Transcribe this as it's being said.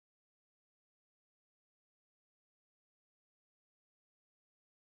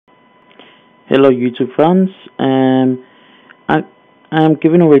Hello YouTube fans, I am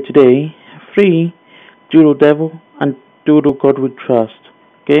giving away today free Doodle Devil and Doodle God We Trust.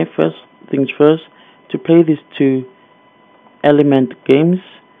 Okay, first things first, to play these two element games,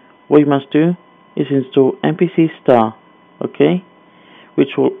 what you must do is install NPC Star, okay,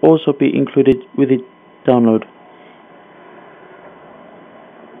 which will also be included with the download.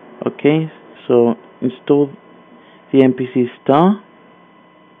 Okay, so install the NPC Star.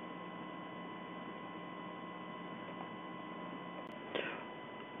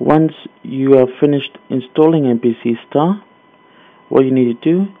 Once you have finished installing NPC Star, what you need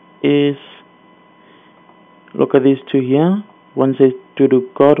to do is look at these two here. One says Doodle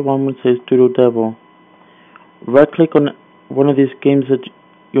God, one says Doodle Devil. Right click on one of these games that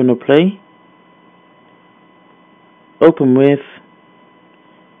you want to play. Open with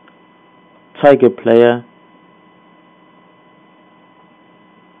Tiger Player.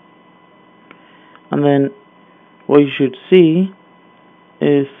 And then what you should see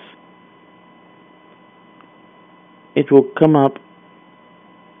is it will come up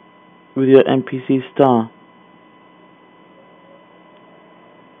with your NPC Star.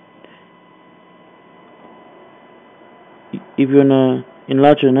 If you wanna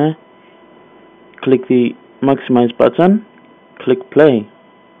enlarge it, click the maximize button, click play,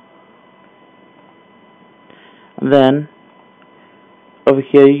 and then over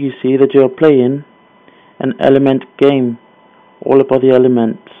here you see that you are playing an element game, all about the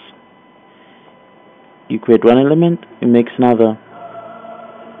elements. You create one element, it makes another.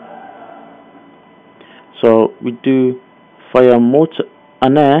 So we do fire, water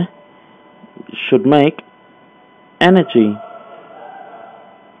and air should make energy.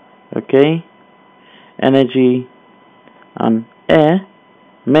 Okay, energy and air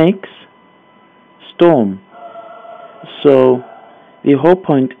makes storm. So the whole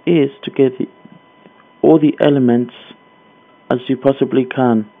point is to get all the elements as you possibly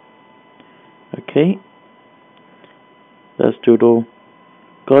can. Okay, that's Doodle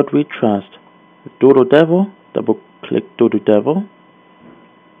God We Trust. Doodle Devil, double click Doodle Devil,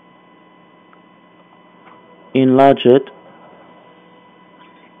 enlarge it,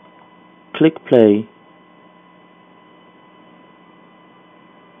 click play.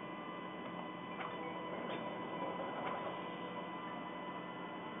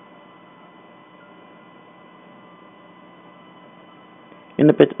 In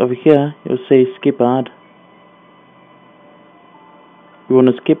a bit over here, you'll say skip ad. You want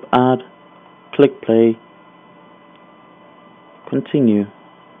to skip ad, click play, continue.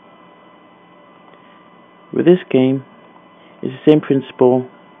 With this game, it's the same principle,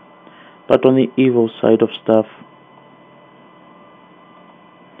 but on the evil side of stuff.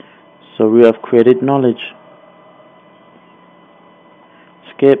 So we have created knowledge.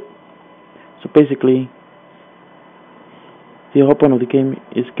 Skip. So basically, the whole point of the game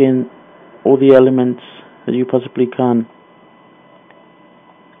is gain all the elements that you possibly can.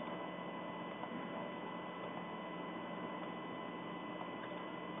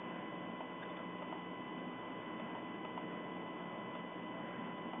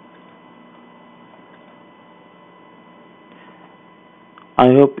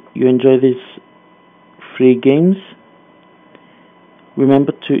 I hope you enjoy these free games.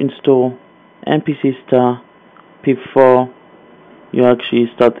 Remember to install NPC Star before you actually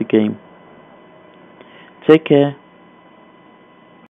start the game. Take care.